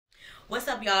What's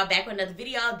up, y'all? Back with another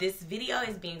video. This video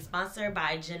is being sponsored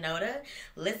by Junoda.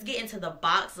 Let's get into the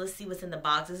box. Let's see what's in the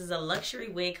box. This is a luxury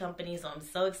wig company, so I'm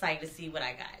so excited to see what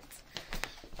I got.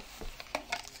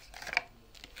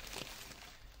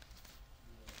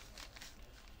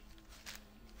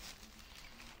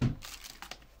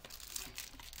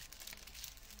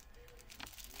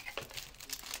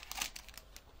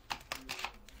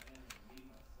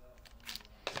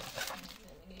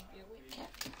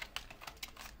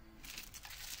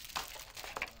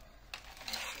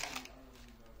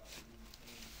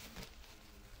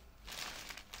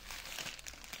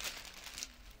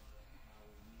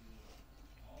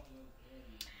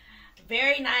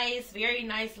 Very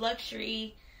nice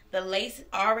luxury. The lace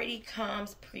already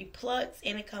comes pre-plucked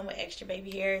and it comes with extra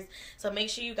baby hairs. So make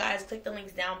sure you guys click the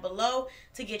links down below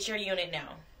to get your unit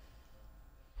now.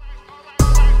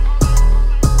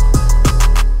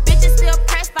 Bitches still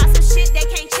pressed by some shit they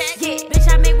can't check. Yeah.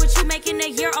 Bitch, I make what you make in a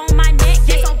year on my neck.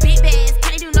 Yeah. So big bags,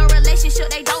 can't do no relationship,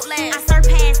 they don't last. I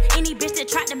surpass any bitch that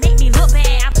tried to make me look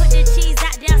bad. I put the cheese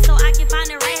out there so I can find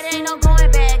the red. Ain't no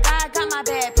going back. God got my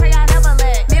bag. Pray I never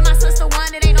lag. Me and my sister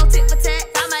one, it ain't no tit for tat.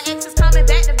 Got my exes coming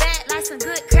back to back like some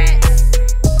good crack.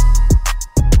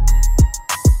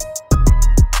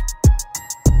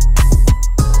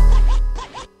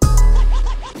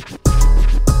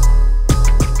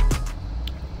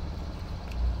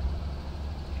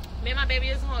 Me and my baby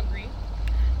is hungry.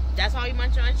 That's why we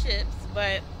munch on chips.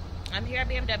 But I'm here at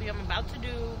BMW. I'm about to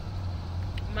do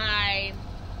my,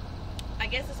 I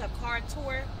guess it's a car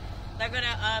tour. They're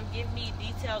gonna give me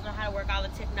details on how to work all the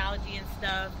technology and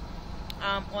stuff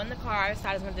on the car. So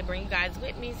I just wanted to bring you guys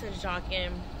with me so that y'all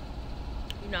can,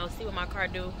 you know, see what my car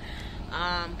do.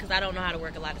 Cause I don't know how to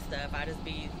work a lot of stuff. I just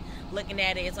be looking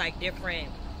at it. It's like different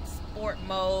sport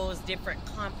modes, different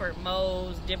comfort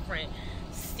modes, different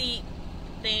seat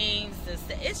things.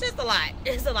 It's just a lot.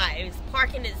 It's a lot. It's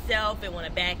parking itself. It want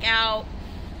to back out.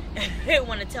 It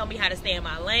want to tell me how to stay in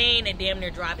my lane and damn near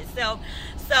drive itself.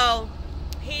 So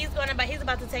he's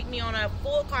about to take me on a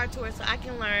full car tour so I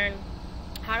can learn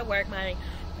how to work my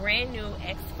brand new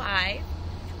X5.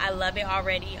 I love it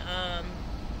already.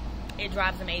 It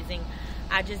drives amazing.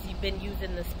 I just been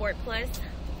using the Sport Plus.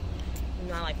 You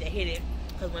know, I like to hit it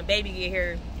because when baby get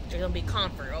here, there's gonna be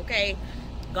comfort. Okay,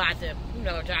 got to, you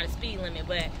know, drive the speed limit,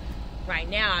 but right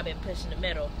now I've been pushing the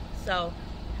middle. So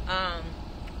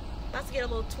about to get a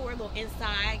little tour, a little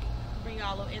inside, bring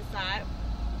y'all a little inside.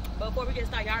 But before we get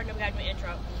started, y'all already know we gotta do an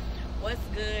intro. What's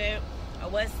good?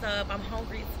 What's up? I'm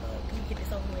hungry as fuck. Can we get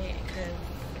this over with? Because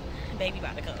baby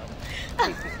about to come.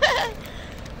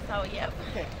 So, yep.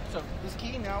 Okay, so this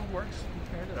key now works. You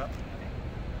paired it up.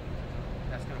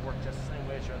 That's going to work just the same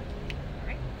way as your other key.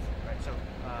 Alright. Alright, so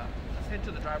let's head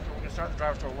to the driver's door. We're going to start the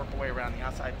driver's door, work our way around the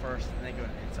outside first, and then go to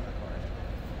the inside of the car.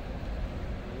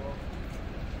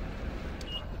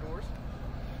 Lock the doors.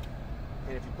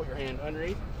 And if you put your hand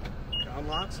underneath, it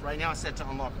unlocks. Right now it's set to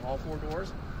unlock all four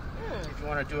doors. If you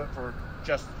want to do it for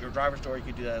just your driver's door, you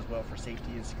can do that as well for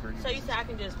safety and security. So you said I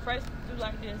can just press through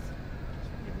like this?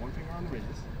 You have one finger on the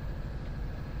ridges.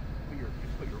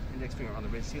 Put your index finger on the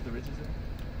ridge. See if the ridge is there?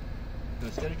 So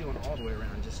instead of doing all the way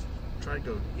around, just try to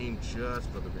go aim just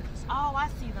for the ridges. Oh, I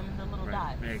see them, the little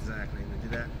Right. dots. Exactly. And then do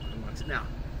that. Unlocks it. Now,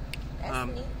 That's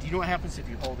neat. do you know what happens if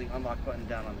you hold the unlock button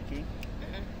down on the key?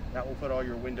 That will put all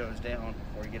your windows down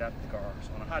before you get out of the car.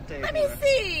 So on a hot day, Let me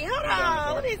see. Hold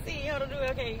on. Let me see. Hold on. Do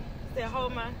it. Okay. So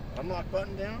hold my unlock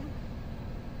button down,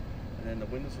 and then the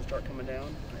windows will start coming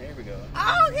down. There we go.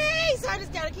 Okay. So I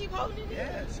just gotta keep holding it.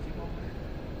 Yeah, just keep holding it.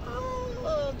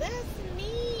 Oh, that's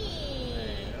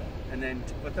neat. And then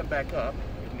to put them back up,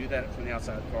 you can do that from the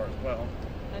outside of the car as well.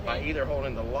 Okay. By either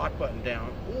holding the lock button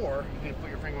down, or you can put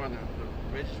your finger on the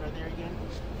ridges right there again.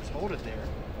 Just hold it there.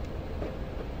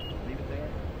 Leave it there.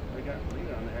 Leave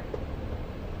it on there.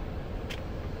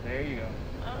 There you go.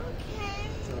 Okay.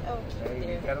 So,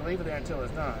 okay. you gotta leave it there until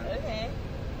it's done. Okay.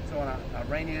 So on a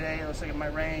rainy day, it looks like it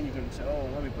might rain, you can say, oh,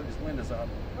 let me put these windows up.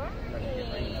 Let me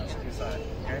get rain out inside.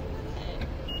 Okay?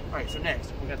 Alright, so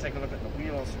next, we're going to take a look at the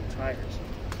wheels and tires.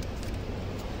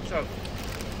 So,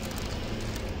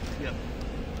 yeah,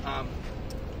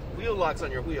 wheel locks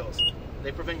on your wheels.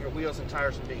 They prevent your wheels and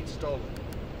tires from being stolen.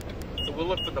 So we'll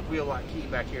look for the wheel lock key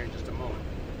back here in just a moment.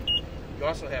 You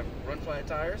also have run flat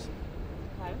tires.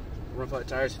 Okay. Run flat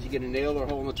tires, if you get a nail or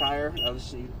hole in the tire,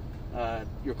 obviously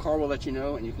your car will let you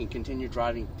know, and you can continue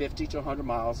driving 50 to 100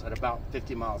 miles at about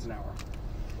 50 miles an hour.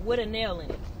 With a nail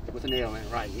in it. With a nail in it,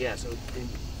 right, yeah. So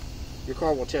your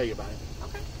car will tell you about it.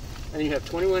 Okay. And you have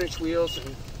 21-inch wheels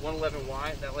and 111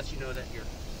 wide. That lets you know that your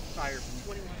tires are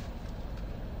 21.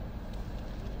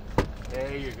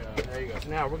 There you go. There you go. So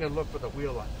now we're going to look for the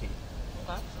wheel lock key.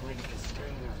 Okay. So I'm going to get this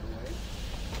string out of the way.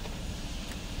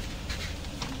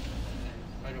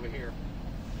 Right over here,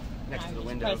 next to the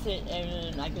window. Press it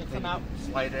and I can come out.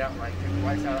 Slide it out, like take the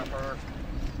right side up first,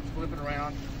 flip it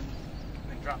around,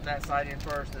 then drop that side in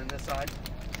first, and then this side.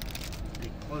 And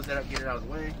you close that up, get it out of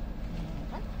the way.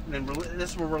 And then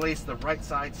this will release the right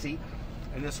side seat,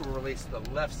 and this will release the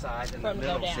left side and the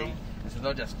middle seat. And so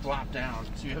they'll just flop down.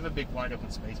 So you have a big wide open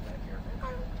space back here.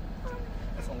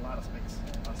 That's a lot of space.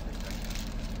 A lot of space back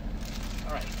here.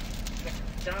 All right. Got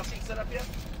your child seat set up yet?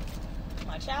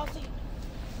 My child seat?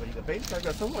 Well, you got baby car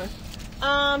go somewhere. No,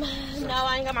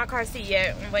 I ain't got my car seat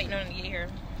yet. I'm waiting on it to get here.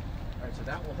 All right, so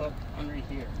that will hook under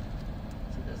here.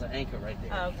 So there's an anchor right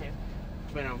there. Oh, okay.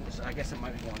 But I guess it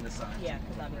might be going this side. Yeah,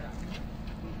 because I'll be around.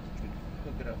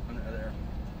 Hook it up under there.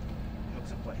 Hooks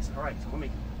in place. All right, so let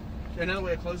me. Another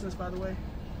way of closing this, by the way,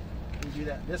 you do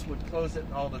that. This would close it,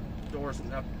 all the doors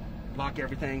and up, lock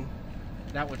everything.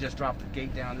 That would just drop the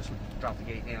gate down. This would drop the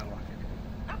gate and lock everything.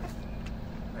 Okay.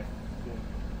 All right, cool.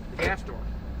 The gas door.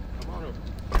 Come on over.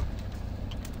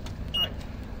 All right.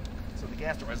 So the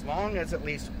gas door, as long as at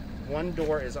least one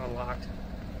door is unlocked,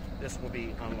 this will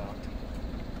be unlocked.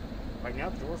 Right now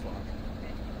the door's locked.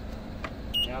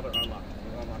 Now they're unlocked.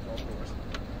 We'll unlock all the doors.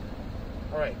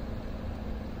 All right.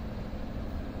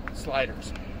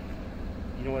 Sliders.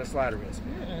 You know what a slider is?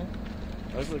 Mm-mm.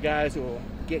 Those are the guys who will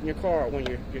get in your car when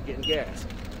you're getting gas.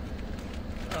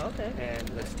 Oh, okay. And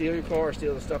they'll steal your car or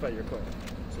steal the stuff out of your car.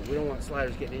 So we don't want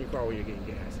sliders getting in your car when you're getting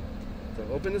gas. So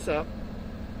open this up,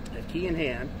 have key in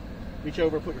hand, reach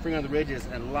over, put your finger on the ridges,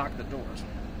 and lock the doors.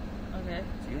 Okay.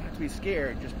 So you don't have to be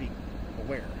scared, just be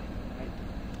aware. Right?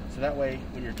 So that way,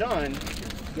 when you're done,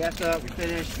 you're gassed up, you're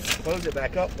finished, you can close it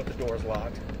back up with the doors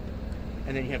locked,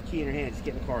 and then you have key in your hand, just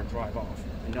get in the car and drive off,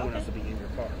 and no one else will be in your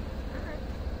car.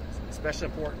 So especially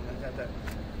important when you have that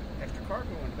extra cargo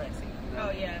in the back seat. You know?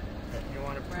 Oh, yeah. You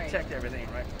want to protect everything,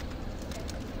 right?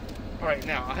 All right,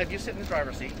 now I'll have you sit in the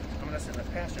driver's seat. I'm going to sit in the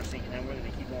passenger seat, and then we're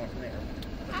going to keep going from there.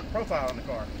 Put the profile in the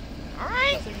car. All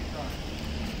right.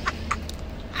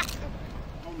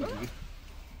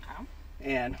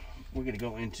 And we're going to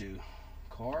go into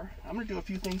car. I'm going to do a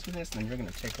few things with this, and then you're going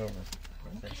to take over.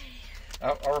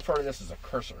 I'll refer to this as a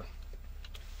cursor.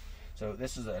 So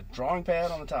this is a drawing pad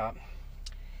on the top.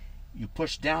 You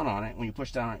push down on it. When you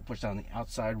push down on it, push down the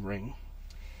outside ring.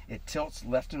 It tilts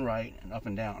left and right and up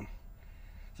and down.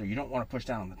 So you don't want to push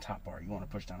down on the top bar. You want to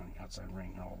push down on the outside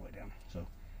ring and all the way down. So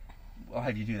I'll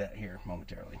have you do that here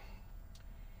momentarily.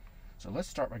 So let's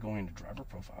start by going into driver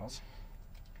profiles.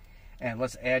 And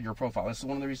let's add your profile. This is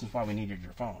one of the reasons why we needed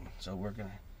your phone. So we're going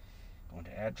to go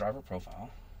into add driver profile.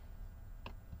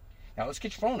 Now let's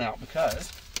get your phone out,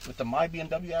 because with the My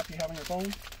BMW app you have on your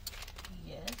phone,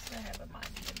 Yes, I have a My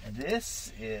BMW.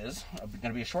 this is going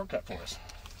to be a shortcut for us.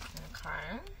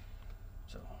 Okay.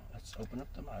 So let's open up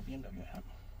the My BMW app.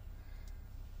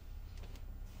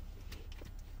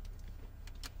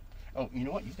 Oh, you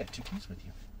know what? You've got two keys with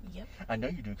you. Yep. I know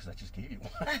you do, because I just gave you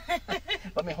one.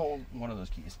 Let me hold one of those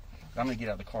keys. I'm going to get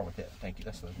out of the car with it. Thank you.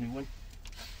 That's the new one.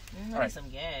 I need some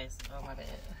gas. Oh, my bad.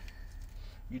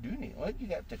 You do need, well, you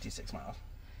got 56 miles.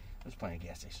 There's plenty of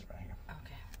gas stations around here.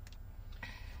 Okay.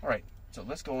 All right, so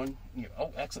let's go in.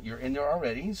 Oh, excellent. You're in there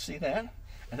already. You see that?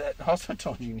 And that also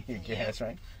told you need gas,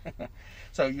 right?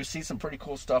 So you see some pretty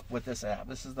cool stuff with this app.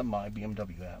 This is the My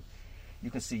BMW app. You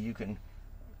can see you can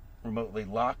remotely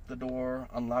lock the door,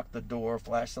 unlock the door,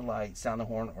 flash the light, sound the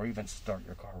horn, or even start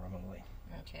your car remotely.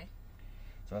 Okay.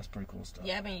 So that's pretty cool stuff.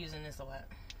 Yeah, I've been using this a lot.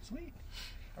 Sweet.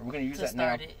 We're going to use To that now.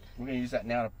 start it. We're going to use that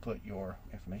now to put your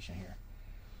information here.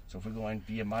 So if we go in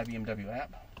via My BMW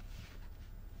app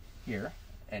here,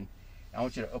 and I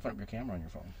want you to open up your camera on your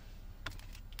phone.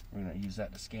 We're going to use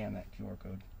that to scan that QR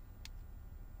code.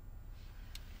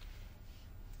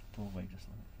 Pull away just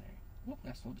a little bit. There. Whoop,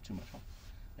 that's a little bit too much. Huh?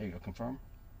 There you go. Confirm.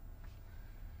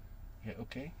 Hit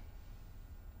OK.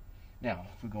 Now,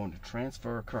 if we go into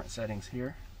transfer current settings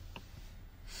here,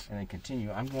 and then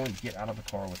continue, I'm going to get out of the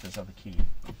car with this other key,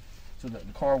 so that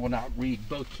the car will not read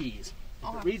both keys.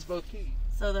 If it reads both keys.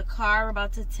 So the car, we're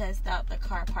about to test out the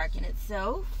car parking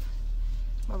itself.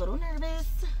 I'm a little nervous.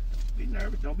 Be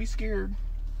nervous. Don't be scared.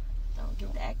 Don't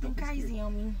get to acting crazy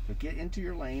on me. So get into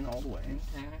your lane all the way.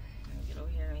 Okay. Get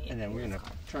over here And then we're going to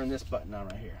turn this button on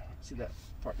right here. See that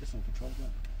part, this one, control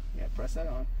button? Yeah, press that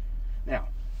on. Now,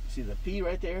 see the P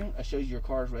right there? That shows your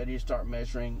car's ready to start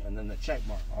measuring, and then the check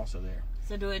mark also there.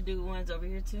 So do it do ones over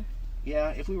here too? Yeah,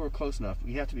 if we were close enough.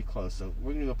 We have to be close. So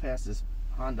we're going to go past this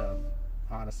Honda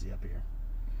Odyssey up here.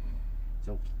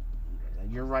 So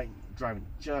you're right, driving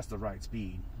just the right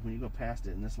speed. When you go past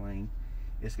it in this lane,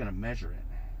 it's going to measure it.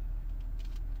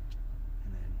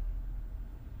 And then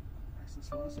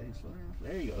Slow down.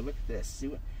 There you go. Look at this. See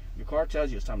what your car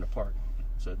tells you it's time to park.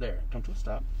 So there, come to a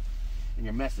stop. And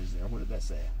your message there, what did that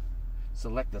say?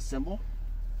 Select the symbol.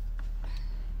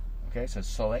 Okay, so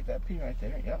select that P right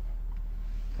there. Yep.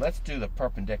 Let's do the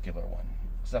perpendicular one.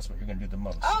 So that's what you're going to do the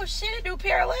most. Oh, shit, it do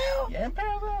parallel? Yeah,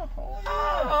 parallel.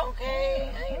 Oh, okay.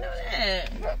 I didn't know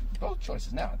that. You got both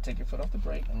choices now. Take your foot off the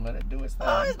brake and let it do its thing.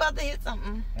 Oh, it's about to hit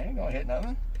something. I ain't going to hit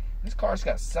nothing. This car's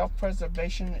got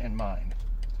self-preservation in mind.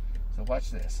 So watch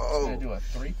this. It's going to do a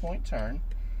 3-point turn.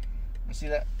 You see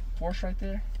that Porsche right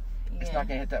there? Yeah. It's not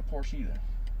going to hit that Porsche either.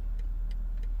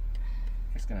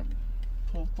 It's going to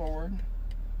pull forward.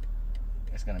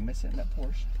 It's going to miss it in that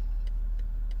Porsche.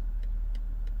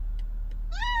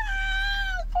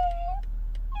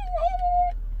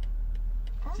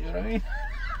 See what I mean?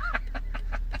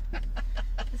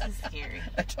 This is scary.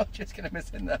 I told you it's going to miss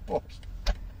it in that Porsche.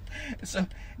 So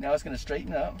now it's going to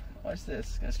straighten up. Watch this.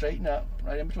 It's going to straighten up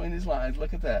right in between these lines.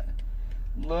 Look at that.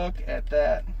 Look at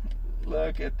that.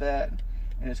 Look at that.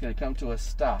 And it's going to come to a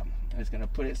stop. And it's going to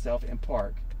put itself in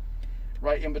park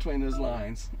right in between those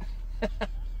lines.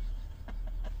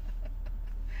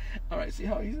 All right, see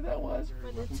how easy that was?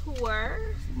 For the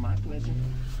tour. My pleasure.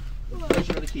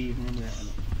 Pleasure of the key. Remember that.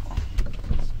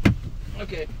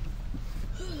 Okay.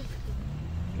 Thank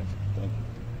you.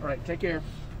 All right, take care.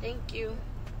 Thank you.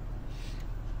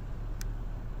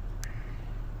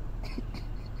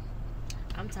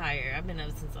 I'm tired. I've been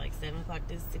up since like 7 o'clock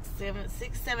this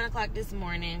 7 o'clock this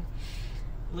morning,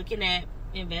 looking at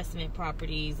investment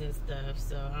properties and stuff.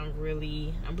 So I'm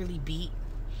really beat.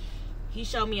 He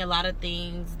showed me a lot of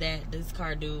things that this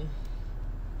car do.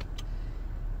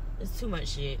 It's too much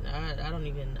shit. I don't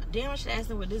even. Damn, I should ask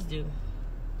him what this do.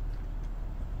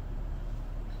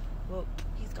 Well,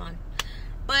 he's gone.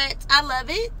 But I love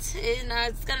it, and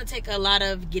it's gonna take a lot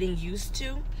of getting used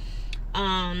to.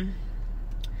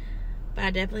 But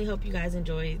I definitely hope you guys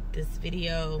enjoyed this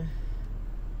video.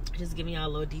 Just giving y'all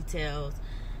little details,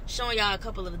 showing y'all a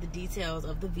couple of the details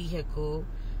of the vehicle.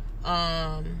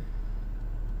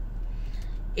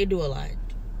 It do a lot.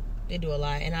 It do a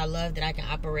lot, and I love that I can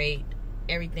operate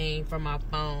everything from my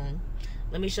phone.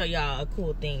 Let me show y'all a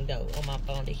cool thing though on my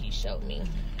phone that he showed me.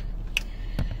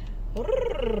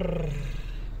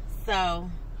 So,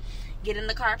 get in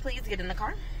the car, please. Get in the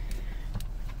car.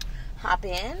 Hop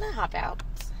in, hop out.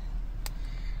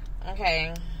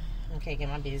 Okay, get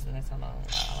my business. Hold on,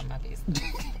 all my business.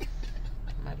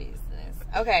 My business.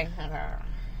 Okay.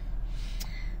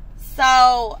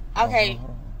 So, okay.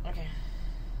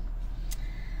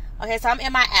 Okay, so I'm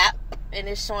in my app, and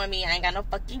it's showing me I ain't got no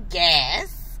fucking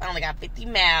gas. I only got 50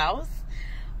 miles.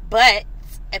 But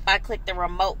if I click the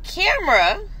remote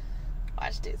camera,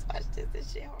 watch this,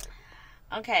 this shit hard.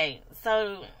 Okay,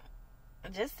 so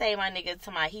just say my nigga to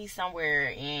my he's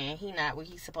somewhere and he not where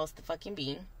he's supposed to fucking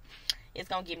be. It's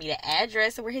gonna give me the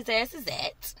address of where his ass is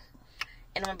at,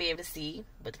 and I'm gonna be able to see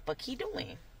what the fuck he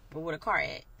doing, or where the car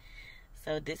at.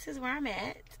 So this is where I'm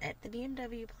at the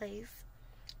BMW place,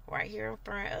 right here in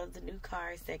front of the new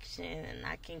car section, and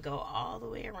I can go all the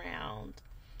way around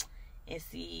and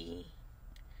see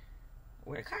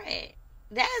where the car at.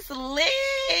 That's lit.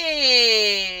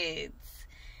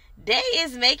 They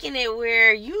is making it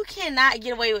where you cannot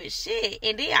get away with shit,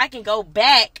 and then I can go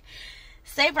back.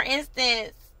 Say for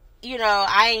instance, you know,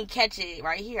 I ain't catch it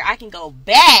right here. I can go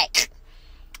back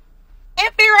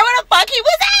and figure out where the fuck he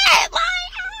was at.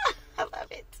 Like, I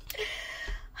love it.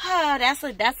 Oh, that's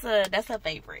a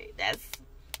favorite. That's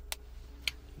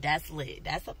lit.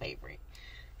 That's a favorite.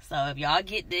 So if y'all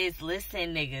get this,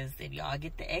 listen, niggas. If y'all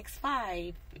get the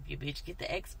X5, if your bitch get the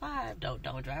X5,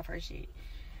 don't drive her shit.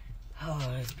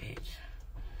 Oh, this bitch.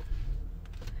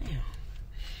 Damn.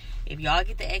 If y'all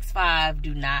get the X5,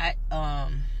 do not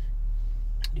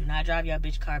drive your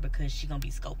bitch car, because she gonna be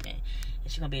scoping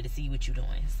and she gonna be able to see what you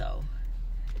doing. So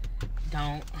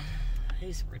don't.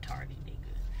 He's retarded,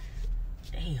 nigga.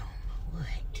 Damn,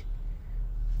 what?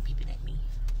 Beeping at me.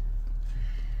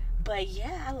 But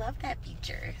yeah, I love that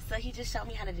feature. So he just showed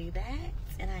me how to do that,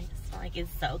 and I just feel like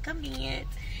it's so convenient,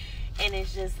 and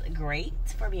it's just great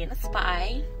for being a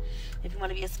spy. If you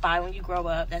want to be a spy when you grow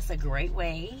up, that's a great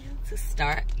way to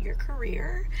start your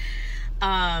career.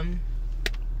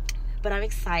 But I'm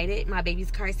excited. My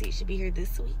baby's car seat should be here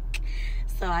this week,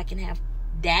 so I can have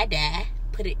Dada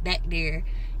put it back there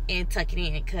and tuck it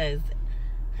in, because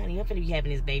honey, I'm finna be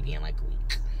having this baby in like a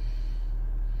week.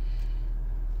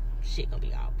 Shit gonna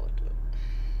be all fucked up.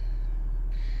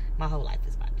 My whole life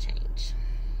is about to change.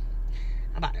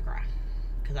 I'm about to cry,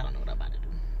 because I don't know what I'm about to do.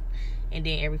 And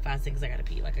then every 5 seconds I gotta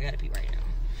pee. Like, I gotta pee right now.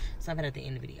 So I'm gonna have to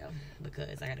end the video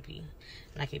because I gotta pee.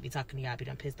 And I can't be talking to y'all, be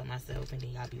done pissed on myself, and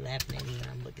then y'all be laughing at me and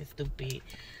I'm looking stupid.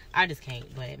 I just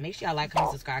can't. But make sure y'all like,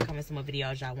 comment, subscribe, comment some more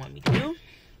videos y'all want me to do.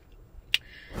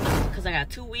 Because I got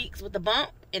 2 weeks with the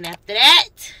bump. And after that,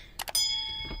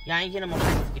 y'all ain't getting no more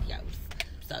practice videos.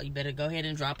 So you better go ahead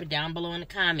and drop it down below in the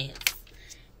comments.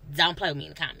 Don't play with me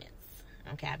in the comments.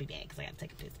 Okay, I'll be back because I gotta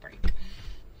take a piss break.